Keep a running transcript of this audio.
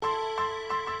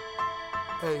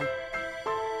Hey,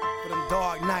 for them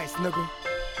dark nights, nigga.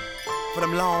 For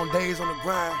them long days on the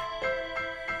grind.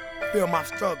 Feel my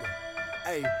struggle.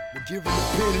 Hey, we're giving the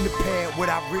pen in the pad, what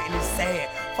I've written is sad.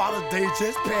 Father's Day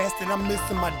just passed and I'm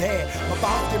missing my dad. My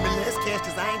boss give me less cash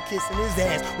cause I ain't kissing his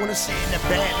ass. Wanna shit in the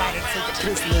bad light and take a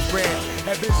piss in his grass.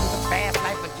 That vision's a fast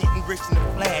life of getting rich in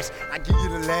the flash. I give you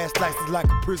the last slice, it's like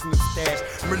a prisoner's stash.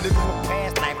 I'm reliving my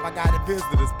past life, I got a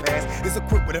visitor's pass. It's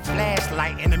equipped with a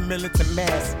flashlight and a militant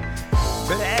mask.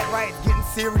 Better act right, getting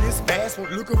serious fast.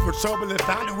 Went looking for trouble and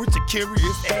found it with your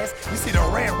curious ass. You see the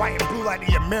red, white, and blue like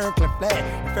the American flag.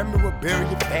 Your family will bury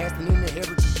you fast and inherit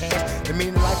your cash. The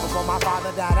meaning of life before my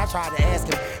father died, I tried to ask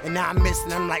him. And now I'm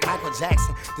missing him like Michael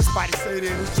Jackson. Despite he say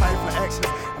that it's trying for actions,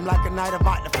 I'm like a knight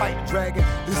about to fight the dragon.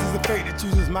 This is the fate that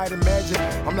you just might imagine.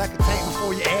 I'm like a tank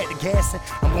before you add the gas in.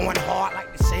 I'm going hard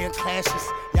like the Saiyan clashes.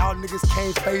 Y'all niggas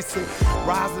can't face it.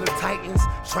 Rise of the Titans,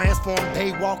 transform,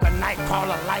 daywalker,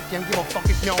 nightcrawler, like him. Give a fuck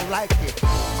if you don't like it.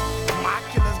 My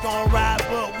killers gon' ride,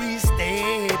 but we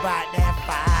stay by that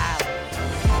fire.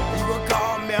 You would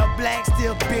call me a black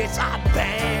steel bitch, I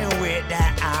bang with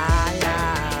that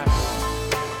iron.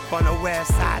 From the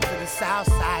west side to the south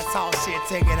side, talk shit,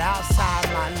 take it outside.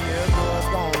 My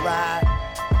niggas gon' ride,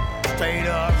 straight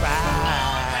up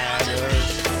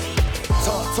riders.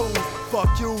 Talk to me.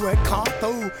 Fuck you and come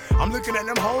through. I'm looking at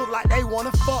them hoes like they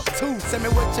wanna fuck too. Tell me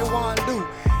what you wanna do.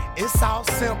 It's all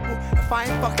simple. If I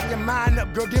ain't fucking your mind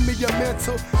up, girl, give me your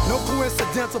mental. No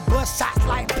coincidental, bust shots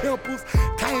like pimples.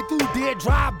 Came through dead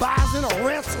drive-bys in a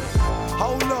rental.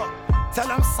 Hold up, tell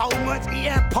them so much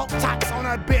eating pork chops on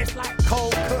her bitch like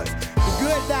cold cuts. The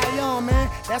good die young, man,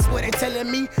 that's what they telling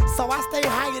me. So I stay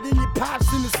higher than your pops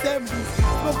in the 70s.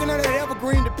 Smoking on that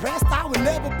evergreen, depressed I would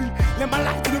never be. Live my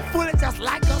life to the fullest, just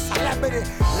like a celebrity.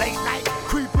 Late night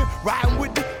creeping, riding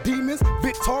with the demons.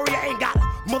 Victoria ain't got a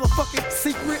motherfucking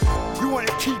secret. You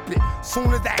wanna keep it.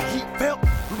 Soon as that heat felt,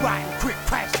 we riding quick,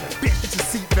 crashing. Bitch, get your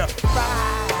seatbelt.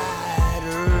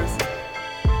 Riders,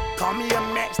 call me a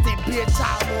matchstick, bitch. I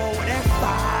want with that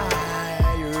fire.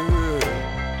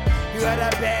 You got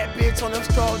that bad bitch on them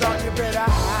strolls, don't you better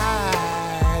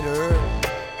hide her.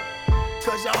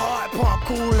 Cause your heart pump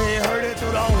cool and heard it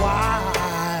through the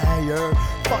wire.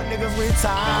 Fuck niggas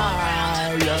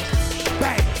retire.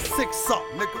 Bang, 6 up,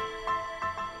 nigga.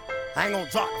 I ain't gon'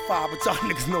 drop the fire, but y'all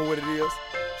niggas know what it is.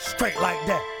 Straight like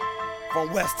that.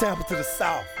 From West Tampa to the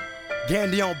South.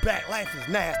 Gandy on back, life is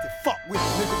nasty. Fuck with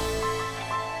it, nigga.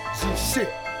 G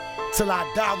shit. Till I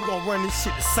die, we gon' run this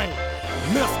shit the same.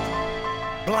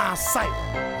 Mr. Blind Sight,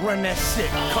 run that shit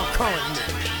concurrently.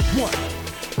 1